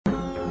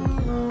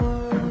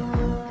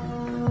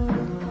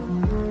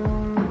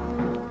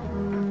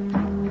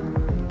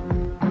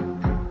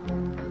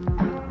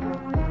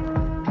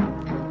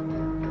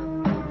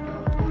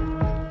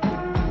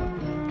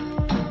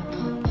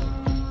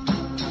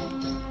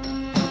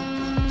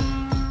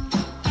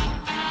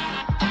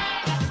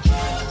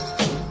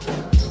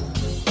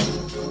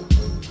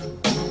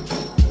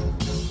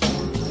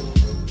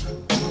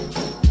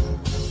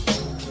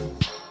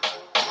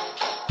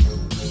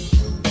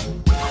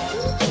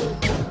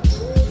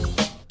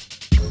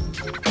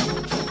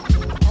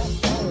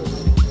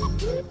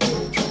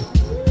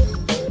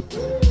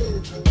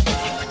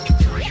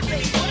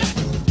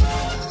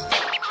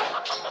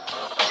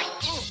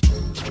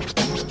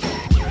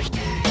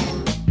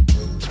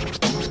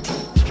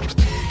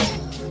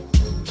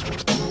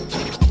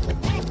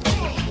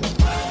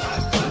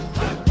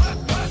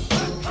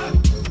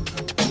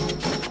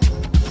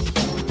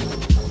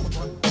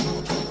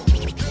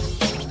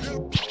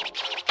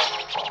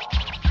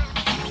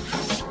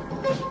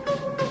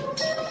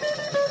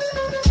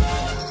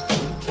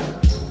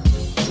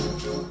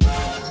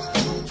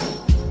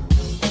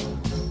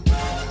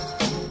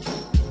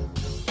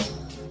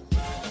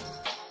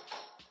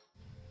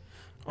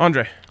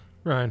Andre,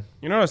 Ryan.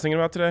 you know what I was thinking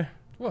about today?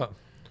 What?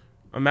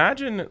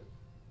 Imagine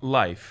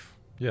life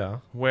Yeah.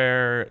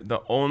 where the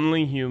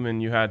only human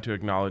you had to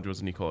acknowledge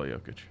was Nikola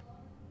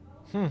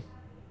Jokic.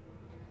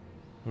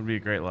 Would be a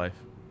great life.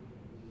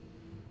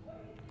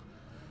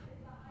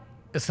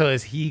 So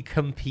is he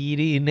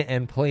competing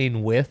and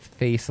playing with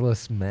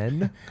faceless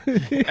men?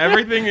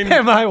 Everything in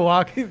Am I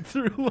walking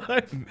through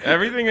life?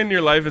 everything in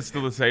your life is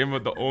still the same,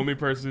 but the only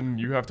person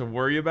you have to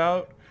worry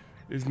about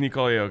is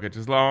Nikola Jokic.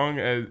 As long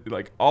as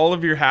all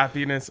of your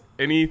happiness,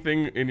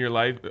 anything in your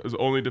life is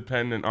only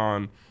dependent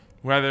on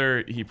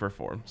whether he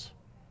performs.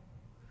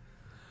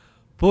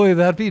 Boy,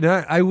 that'd be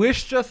nice. I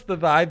wish just the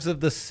vibes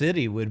of the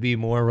city would be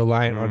more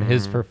reliant on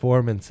his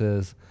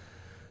performances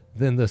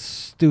than the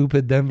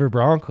stupid Denver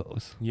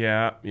Broncos.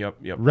 Yeah, yep.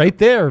 Right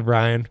there,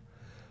 Brian.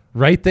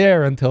 Right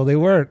there until they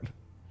weren't.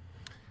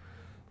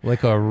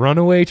 Like a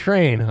runaway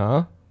train,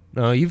 huh?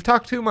 No, you've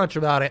talked too much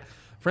about it.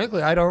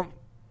 Frankly, I don't.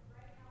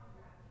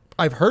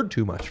 I've heard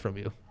too much from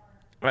you.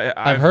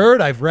 I've heard,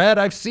 I've read,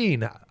 I've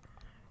seen.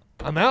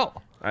 I'm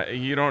out.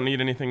 You don't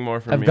need anything more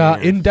from me. I've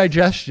got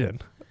indigestion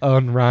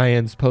on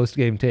Ryan's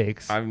post-game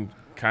takes. I'm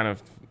kind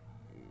of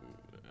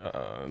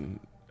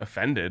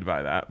offended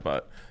by that,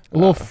 but a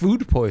little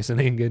food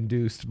poisoning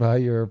induced by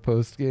your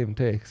post-game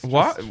takes.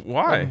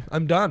 Why?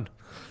 I'm done.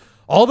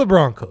 All the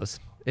Broncos.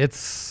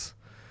 It's.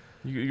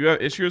 You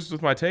have issues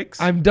with my takes?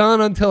 I'm done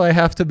until I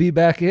have to be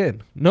back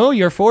in. No,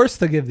 you're forced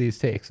to give these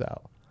takes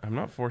out. I'm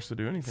not forced to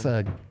do anything. It's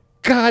a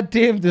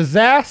goddamn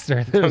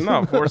disaster. I'm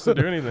not forced to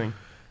do anything.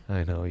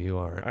 I know you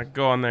aren't. I can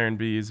go on there and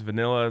be as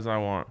vanilla as I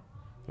want.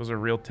 Those are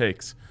real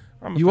takes.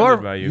 I'm You offended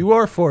are by you. you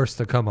are forced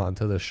to come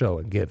onto the show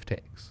and give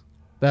takes.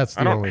 That's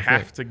the I don't only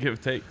have thing. to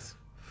give takes.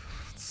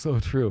 It's so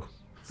true.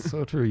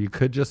 So true. You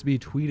could just be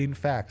tweeting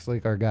facts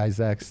like our guy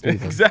Zach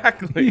Stevens.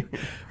 Exactly.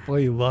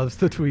 Boy, he loves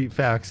to tweet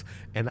facts,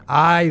 and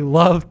I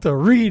love to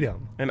read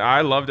them. And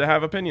I love to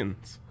have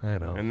opinions. I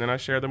know. And then I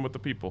share them with the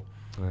people.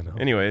 I know.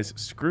 Anyways,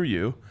 screw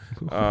you.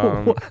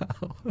 Wow.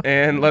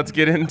 And let's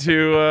get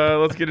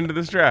into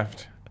this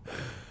draft.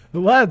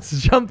 Let's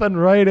jumping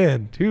right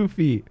in. 2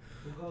 feet.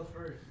 Who goes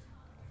first?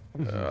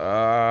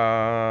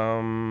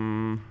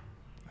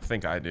 I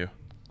think I do,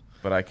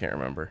 but I can't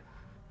remember.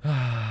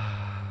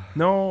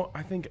 No,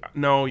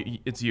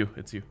 it's you.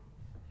 It's you.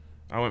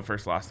 I went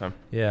first last time.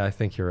 Yeah, I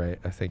think you're right.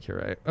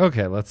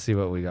 Okay, let's see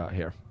what we got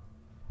here.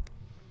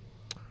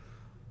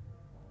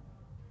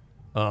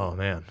 Oh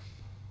man.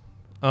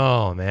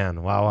 Wow.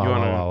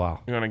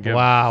 You want to give?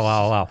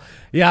 Wow.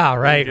 Yeah,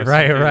 right.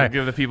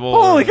 Give the people.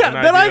 Holy cow!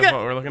 an Did idea of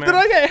what we're looking at?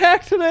 I get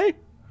hacked today?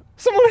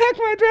 Someone hacked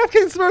my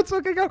DraftKings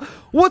Sportsbook account.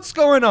 What's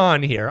going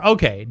on here?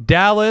 Okay,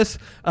 Dallas,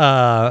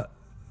 Nugs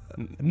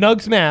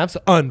Mavs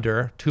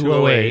under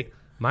 208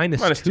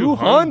 minus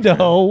 200.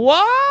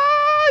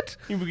 What?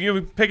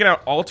 You picking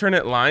out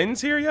alternate lines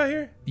here? Yeah,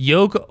 here.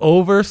 Yoke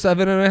over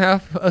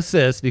 7.5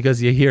 assists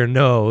because you hear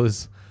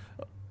no's.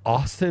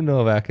 Austin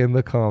Novak in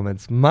the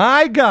comments.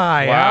 My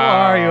guy. Wow. How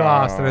are you,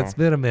 Austin? It's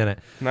been a minute.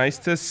 Nice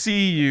to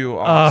see you,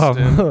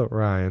 Austin.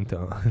 Ryan,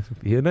 don't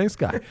be a nice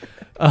guy.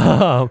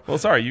 Well,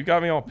 sorry, you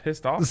got me all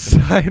pissed off.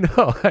 I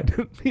know. I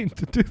didn't mean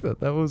to do that.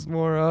 That was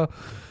more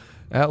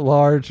at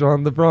large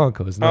on the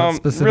Broncos, not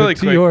specific really to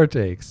quick. your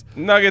takes.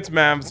 Nuggets,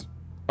 Mavs,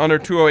 under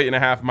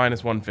 208.5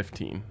 minus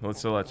 115.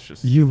 Let's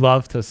just. You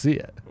love to see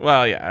it.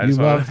 Well, yeah. I just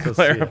You want love to to see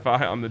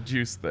clarify on the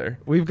juice there.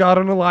 We've got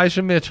an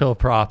Elijah Mitchell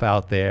prop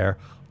out there.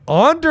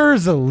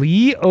 Anders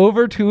Lee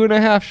over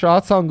 2.5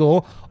 shots on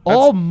goal.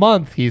 All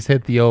month he's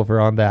hit the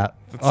over on that.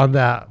 That's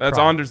prop.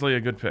 Anders Lee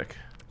a good pick.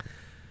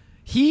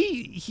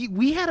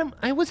 We had him.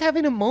 I was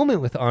having a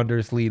moment with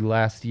Anders Lee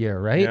last year,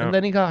 right? Yep. And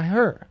then he got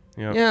hurt.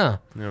 Yep. Yeah.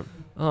 Yep.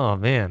 Oh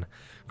man,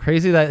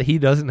 crazy that he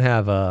doesn't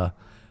have a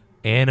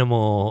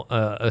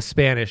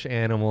Spanish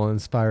animal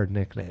inspired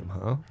nickname,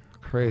 huh?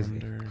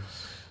 Crazy.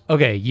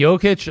 Okay,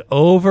 Jokic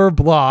over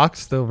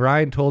blocks. Though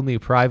Ryan told me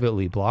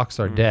privately blocks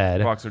are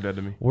dead. Blocks are dead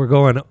to me. We're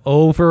going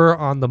over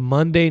on the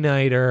Monday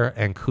Nighter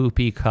and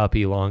Koopy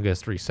Cuppy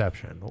longest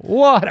reception.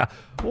 What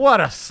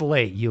a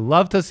slate. You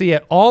love to see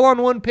it all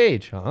on one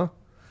page, huh?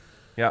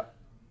 Yeah.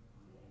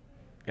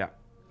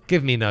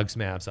 Give me Nugs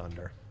Mavs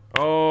under.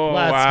 Oh,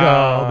 Let's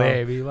wow. go,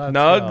 baby. Let's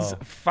Nugs, go.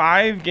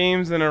 5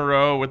 games in a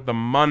row with the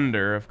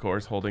Munder, of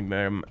course, holding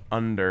them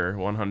under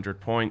 100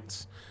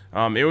 points.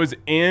 It was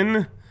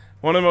in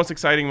one of the most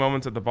exciting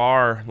moments at the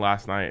bar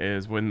last night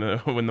is when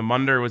the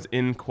Munder was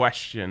in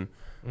question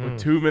with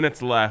 2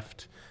 minutes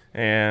left,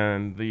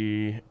 and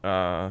the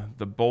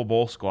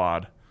Bull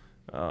squad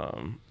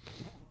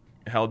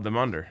held them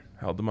under.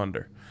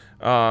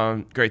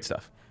 Great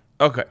stuff.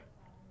 Okay,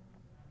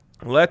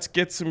 let's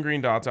get some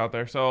green dots out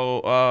there.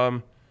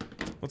 So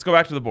let's go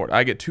back to the board.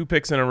 I get 2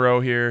 picks in a row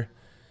here.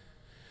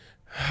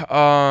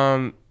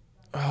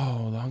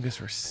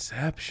 Longest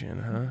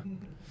reception, huh?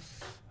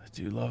 I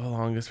do love a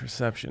longest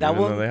reception, even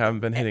though they haven't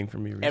been hitting for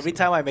me recently. Every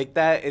time I make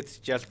that, it's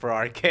just for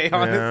RK,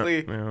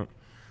 honestly. Yeah.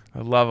 I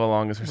love a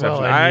longest reception.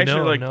 Well, I and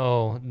actually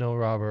no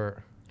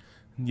Robert.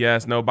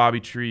 Yes, no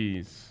Bobby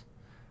Trees.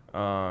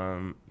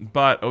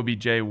 But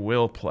OBJ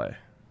will play.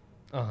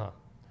 Uh-huh.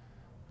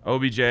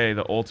 OBJ,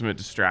 the ultimate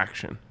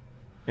distraction.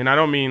 And I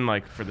don't mean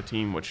like for the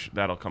team, which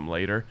that'll come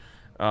later.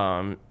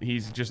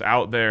 He's just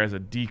out there as a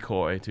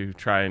decoy to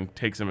try and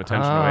take some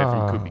attention away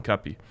from Koopy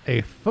Cuppy.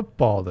 A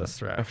football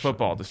distraction. A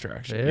football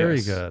distraction. Very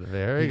yes. good.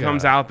 Very He good.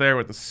 comes out there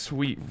with the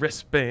sweet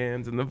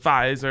wristbands and the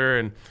visor,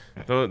 and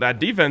that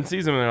defense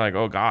sees him and they're like,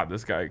 oh, God,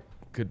 this guy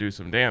could do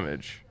some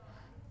damage.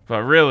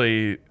 But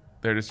really,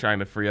 they're just trying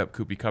to free up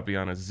Koopy Cuppy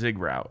on a zig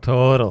route.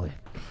 Totally.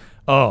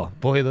 Oh,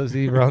 boy, those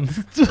E-runs.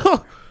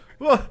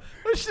 Well,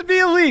 it should be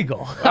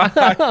illegal.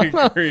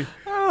 I agree.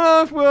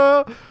 I don't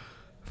know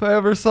if I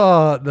ever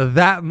saw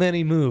that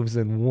many moves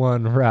in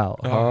one route.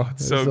 Oh, huh?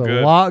 it's so There's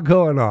good. a lot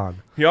going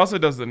on. He also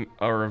does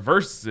a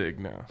reverse zig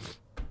now.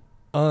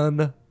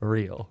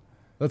 Unreal.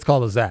 Let's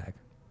call it a zag.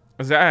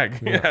 A zag.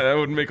 Yeah, that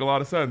would make a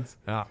lot of sense.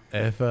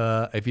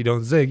 If you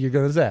don't zig, you're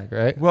gonna zag,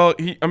 right? Well,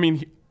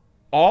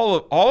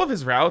 all of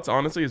his routes,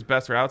 honestly, his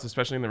best routes,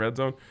 especially in the red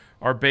zone,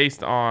 are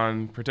based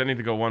on pretending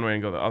to go one way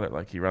and go the other.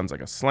 Like he runs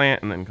like a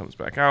slant and then comes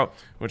back out,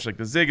 which like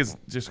the zig is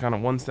just kind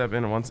of one step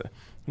in and one step.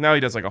 Now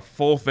he does like a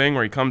full thing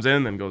where he comes in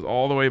and then goes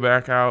all the way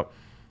back out.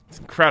 It's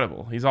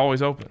incredible. He's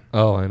always open.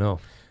 Oh, I know.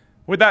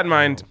 With that in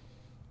mind,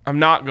 I'm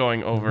not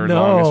going over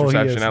No, longest he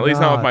reception, is at least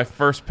not with not. my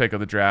first pick of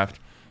the draft.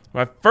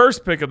 My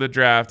first pick of the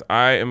draft,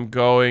 I am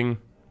going.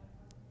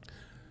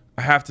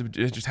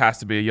 It just has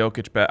to be a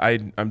Jokic bet.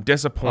 I'm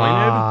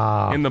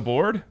disappointed in the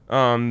board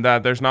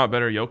that there's not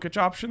better Jokic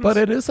options. But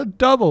it is a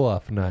double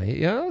up night,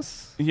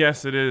 yes?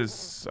 Yes, it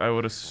is. I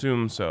would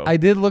assume so. I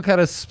did look at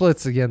his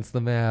splits against the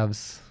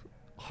Mavs.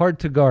 Hard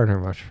to garner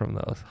much from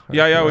those.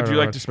 Yeah. Would you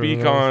like to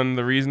speak on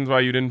the reasons why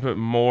you didn't put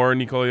more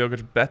Nikola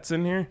Jokic bets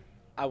in here?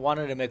 I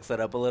wanted to mix it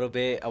up a little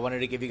bit. I wanted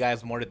to give you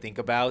guys more to think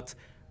about.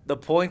 The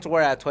points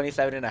were at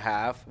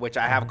 27.5, which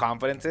I have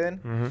confidence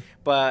in,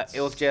 but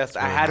it was just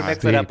I had to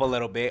mix it up a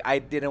little bit. I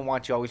didn't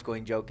want you always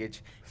going Jokic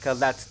because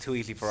that's too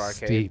easy for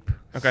Arcade. Steep.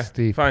 Okay,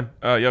 Steep. fine.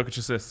 Jokic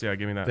assists. Yeah,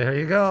 give me that. There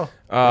you go.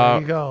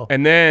 There you go.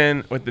 And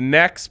then with the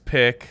next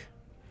pick,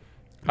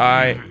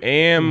 I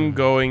am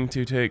going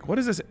to take, what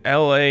is this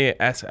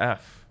LASF?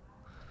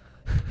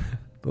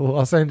 The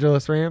Los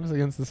Angeles Rams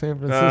against the San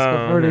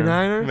Francisco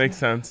 49ers. Makes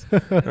sense.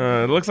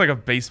 It looks like a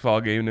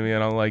baseball game to me. I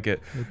don't like it.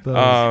 It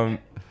does.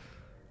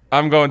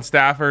 I'm going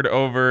Stafford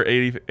over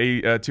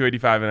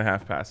 285 and a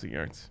half passing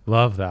yards.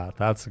 Love that.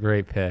 That's a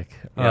great pick.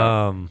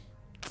 Yeah.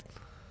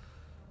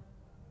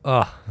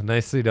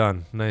 Nicely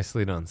done.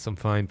 Nicely done. Some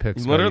fine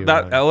picks. by Literally, you,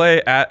 that Ryan.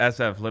 LA at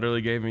SF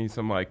literally gave me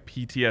some like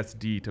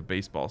PTSD to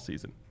baseball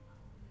season.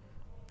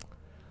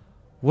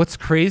 What's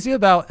crazy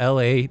about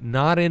LA,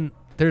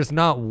 there's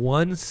not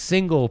one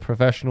single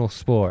professional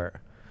sport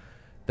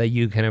that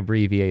you can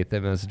abbreviate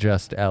them as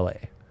just LA.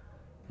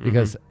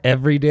 Because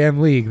every damn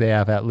league, they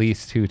have at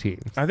least two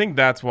teams. I think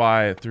that's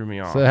why it threw me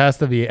off. So it has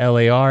to be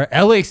LAR.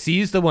 LAC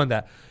is the one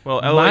that. Well,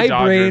 LA my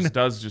Dodgers brain,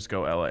 does just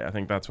go LA. I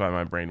think that's why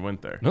my brain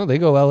went there. No, they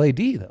go LAD,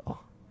 though.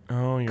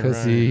 Oh, you're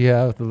Because right. you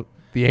have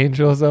the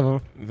Angels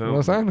of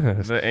Los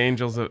Angeles. The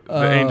Angels. The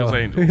Angels.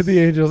 The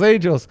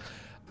Angels.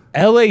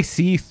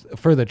 LAC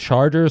for the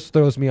Chargers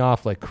throws me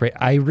off like crazy.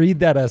 I read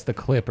that as the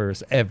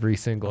Clippers every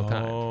single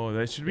time. Oh,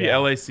 that should be Yeah.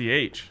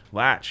 LACH.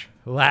 Latch.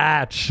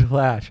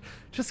 Latch.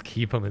 Just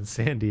keep them in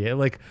San Diego.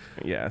 Like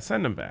Yeah,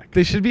 send them back.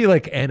 they should be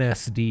like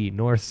NSD,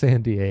 North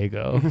San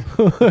Diego.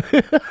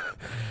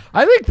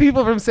 I think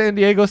people from San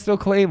Diego still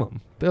claim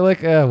them. They're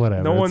like,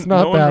 whatever. No it's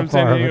not one that from far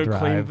San of a Diego drive.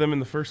 claimed them in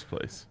the first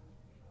place.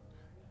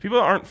 People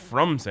that aren't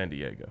from San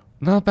Diego.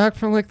 Not back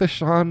from like the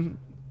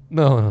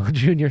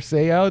Junior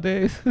Seau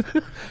days.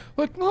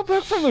 Like not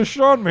back from the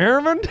Sean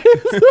Merriman days.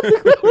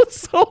 That was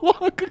so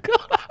long ago.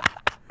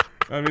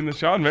 I mean, the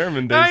Sean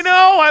Merriman days. I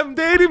know. I'm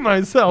dating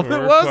myself. It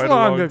were was quite a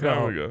long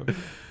time ago.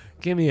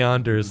 Give me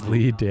Anders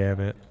Lee, damn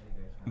it.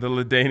 The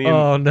Ladanian.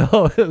 Oh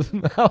no, his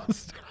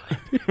mouse.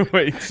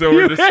 Wait, so You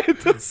we're hate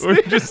to just see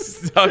we're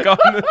just stuck on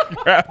the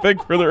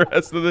graphic for the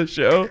rest of the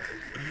show.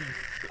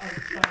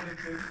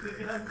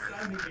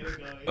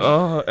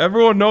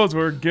 Everyone knows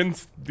we're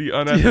against the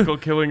unethical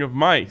killing of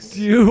mice.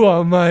 Do you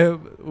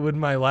would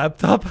my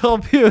laptop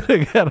help you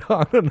to get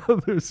on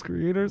another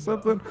screen or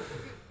something?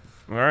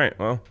 All right,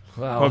 well,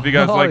 Wow. hope you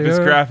guys Oh, like this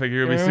you're- graphic.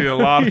 You're gonna be seeing a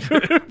lot of you're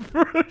in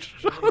for a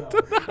show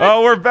tonight.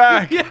 Oh, we're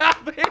back. Yeah,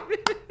 baby.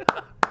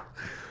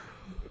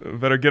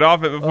 Better get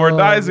off it before it Oh,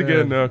 dies man.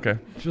 again. Okay.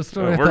 Just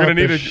when We're I gonna thought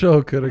need the a-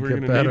 show couldn't we're get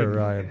gonna better, need a-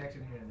 Ryan.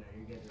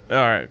 All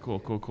right,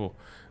 cool.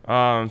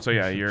 So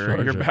yeah, you're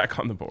Charger. back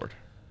on the board.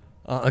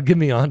 Give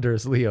me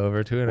Anders Lee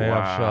over 2.5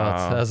 Wow.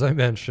 shots. As I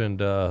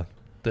mentioned,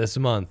 this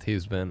month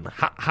he's been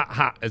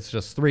hot. It's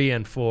just 3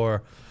 and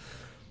 4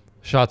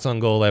 shots on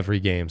goal every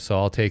game. So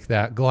I'll take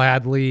that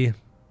gladly.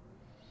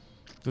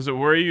 Does it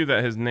worry you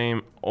that his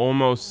name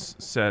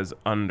almost says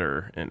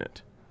under in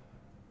it?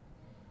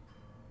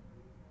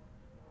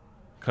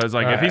 Because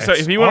like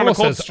if he went on a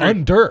cold streak,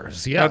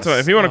 Unders, yes. that's what,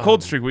 if he went on a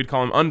cold streak, we'd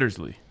call him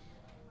Undersley.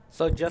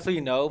 So just so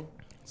you know,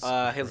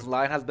 his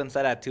line has been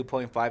set at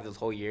 2.5 this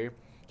whole year.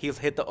 He's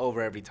hit the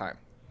over every time.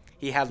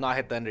 He has not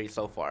hit the under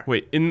so far.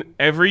 Wait, in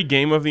every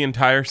game of the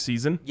entire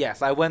season?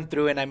 Yes, I went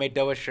through and I made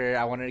double sure.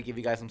 I wanted to give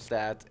you guys some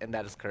stats, and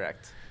that is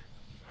correct.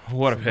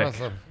 What a pick.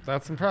 Impressive.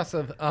 That's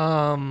impressive.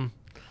 And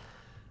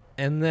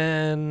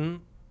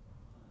then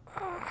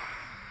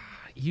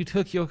you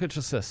took Jokic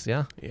assists,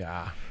 yeah?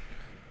 Yeah.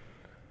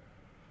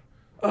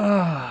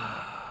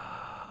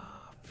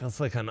 Feels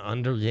like an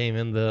under game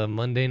in the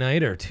Monday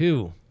nighter,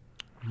 too.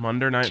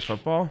 Monday Night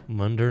Football?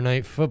 Monday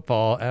Night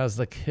Football, as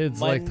the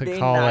kids like to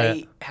call Monday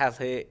it. has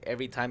hit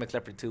every time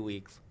except for 2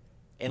 weeks.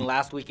 And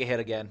last week it hit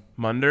again.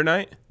 Monday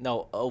night?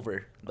 No,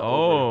 over. The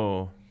over.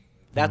 Oh.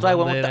 That's why I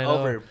went with Monday the night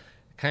over.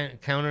 Kind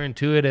of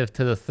counterintuitive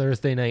to the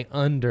Thursday night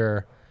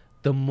under.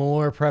 The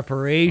more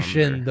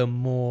preparation, Under. the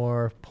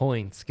more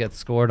points get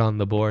scored on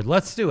the board.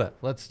 Let's do it.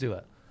 Let's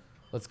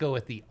go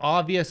with the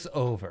obvious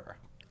over.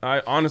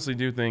 I honestly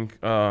do think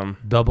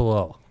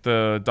 00.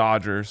 the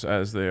Dodgers,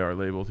 as they are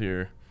labeled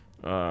here,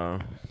 are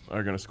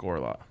going to score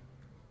a lot.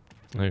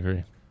 I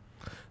agree.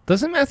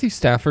 Doesn't Matthew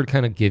Stafford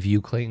kind of give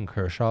you Clayton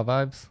Kershaw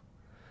vibes?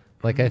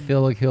 Like, I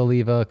feel like he'll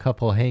leave a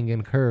couple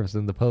hanging curves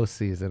in the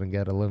postseason and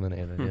get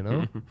eliminated, you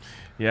know?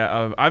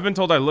 Yeah, I've been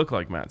told I look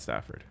like Matt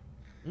Stafford.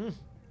 You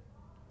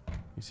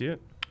see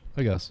it?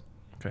 I guess.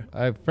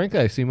 Okay. Frankly,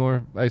 I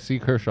see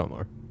Kershaw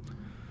more.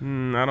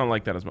 I don't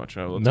like that as much.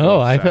 Let's No, go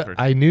with Stafford.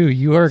 I knew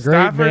you were a great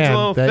Stafford's a man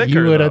little that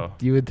thicker,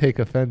 you would take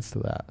offense to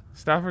that.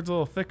 Stafford's a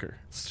little thicker.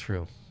 It's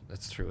true.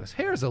 It's true. His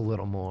hair's a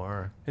little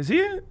more. Is he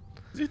a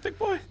thick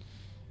boy?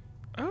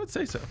 I would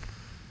say so.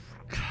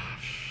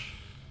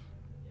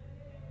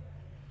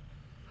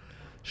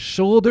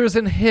 Shoulders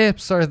and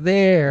hips are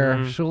there.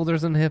 Mhm.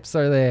 Shoulders and hips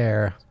are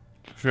there.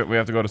 Shit, we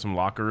have to go to some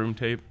locker room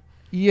tape.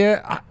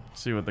 Yeah,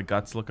 See what the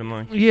gut's looking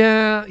like.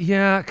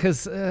 yeah.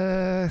 Because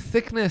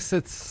thickness,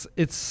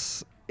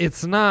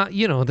 it's not.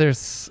 You know,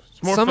 there's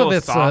more some of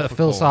it's philosophical.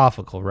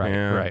 philosophical. Right.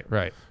 Yeah.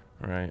 Right.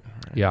 Right.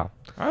 Yeah.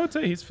 I would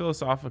say he's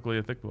philosophically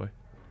a thick boy.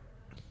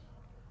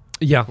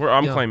 Yeah.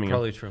 I'm yeah, claiming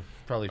him.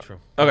 Probably true.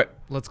 Okay.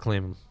 Let's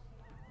claim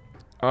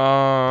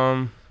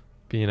him.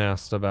 Being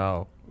asked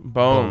about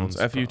Bones,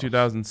 Bones, FU Bones.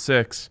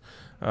 2006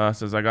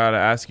 says, I got to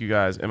ask you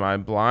guys, am I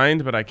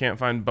blind, but I can't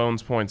find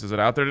Bones points? Is it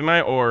out there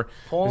tonight, or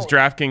is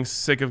DraftKings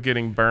sick of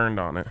getting burned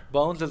on it?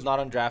 Bones is not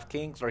on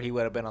DraftKings, or he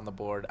would have been on the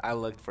board. I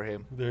looked for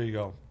him. There you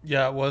go.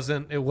 Yeah, it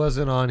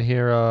wasn't on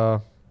here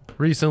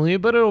recently,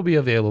 but it'll be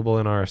available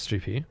in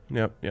RSGP.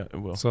 Yep, yeah,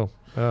 it will. So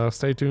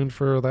stay tuned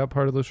for that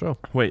part of the show.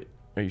 Wait,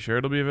 are you sure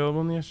it'll be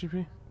available in the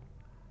SGP?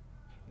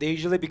 They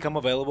usually become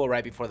available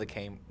right before the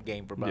game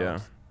for Bones. Yeah.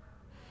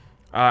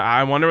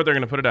 I wonder what they're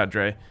going to put it at,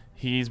 Dre.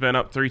 He's been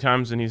up 3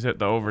 times, and he's hit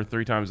the over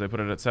 3 times. They put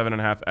it at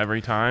 7.5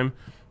 every time.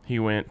 He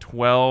went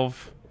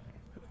 12,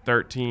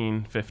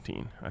 13,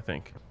 15, I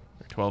think.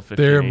 Or 12,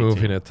 15, They're 18.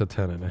 moving it to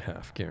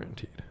 10.5,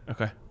 guaranteed.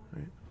 Okay.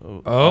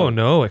 Oh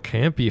no, it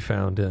can't be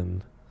found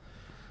in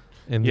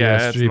Yeah,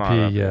 the it's not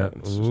SGP up yet. yet.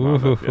 It's just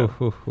not up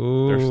yet.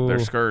 Ooh. They're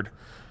scared.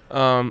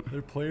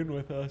 They're playing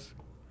with us.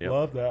 Yep.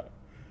 Love that.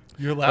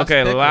 Your last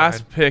Okay, pick, last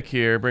Ryan. pick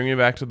here. Bring me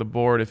back to the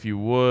board if you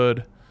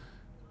would.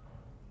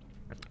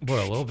 Boy,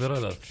 a little bit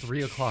of the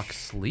 3 o'clock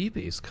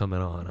sleepies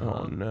coming on. Oh,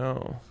 Huh?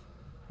 no.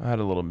 I had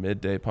a little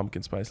midday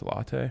pumpkin spice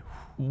latte.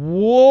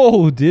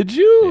 Whoa, did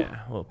you? Yeah,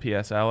 a little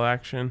PSL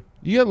action.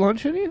 You had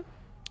lunch in you?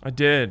 I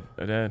did.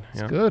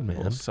 It's Yeah. good, A man.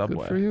 little Subway.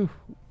 Good for you.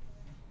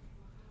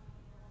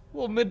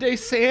 Well, midday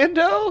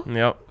Sando?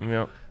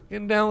 Yep.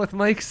 Getting down with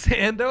Mike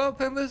Sando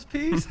up in this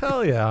piece?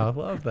 Hell yeah, I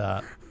love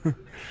that.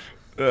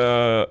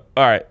 All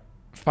right.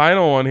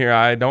 Final one here.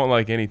 I don't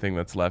like anything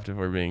that's left, if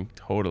we're being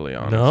totally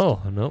honest.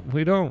 No,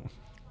 we don't.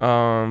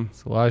 Um,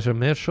 It's Elijah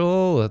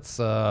Mitchell. It's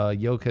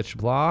Jokic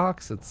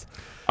blocks. It's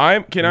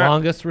can I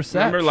longest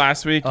reception. remember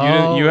last week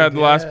Oh, you had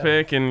the last yeah.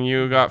 pick and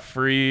you got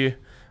free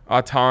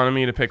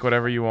autonomy to pick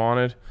whatever you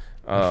wanted.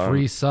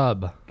 Free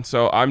sub.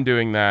 So I'm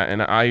doing that,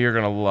 and you're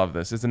gonna love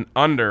this. It's an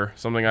under,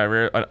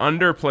 an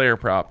under player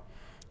prop,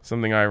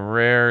 something I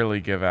rarely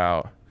give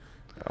out.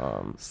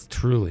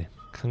 Truly,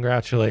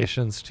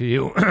 congratulations to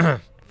you,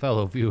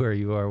 fellow viewer.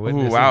 You are Ooh,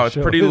 witnessing wow, it's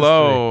show pretty history.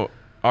 low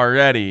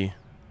already, and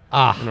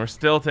Ah, we're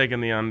still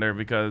taking the under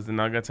because the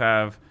Nuggets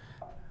have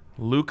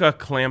Luka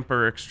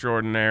Clamper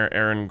extraordinaire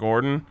Aaron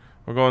Gordon.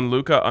 We're going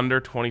Luka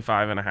under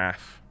 25.5.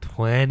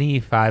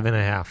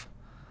 25.5.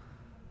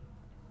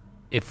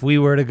 If we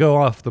were to go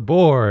off the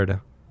board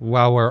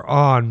while we're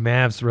on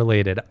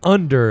Mavs-related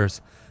unders,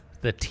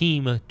 the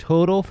team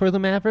total for the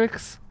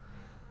Mavericks,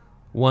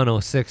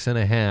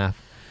 106.5.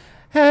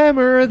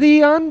 Hammer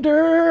the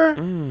under.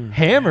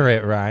 Hammer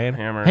it, Ryan.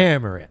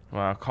 Hammer. it.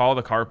 Wow, call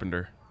the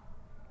Carpenter.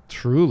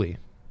 Truly.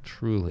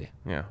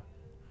 Yeah.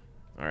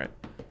 All right.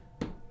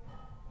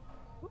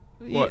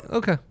 What?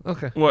 What?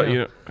 Okay. What Yeah.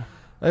 you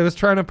I was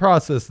trying to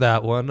process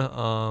that one.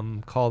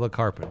 Call the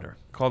Carpenter.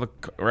 call the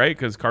right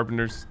because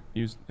Carpenters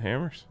use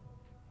hammers?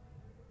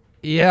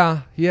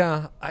 Yeah.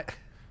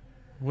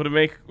 Would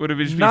it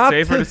just be Not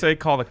safer to- to say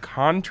call the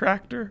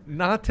contractor?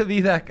 Not to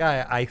be that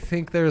guy. I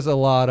think there's a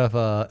lot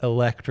of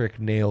electric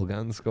nail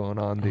guns going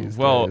on these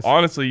Well, days.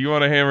 honestly, you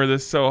want to hammer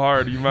this so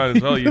hard, you might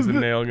as well use a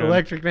nail gun.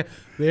 Electric nail.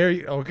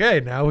 Okay,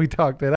 now we talked it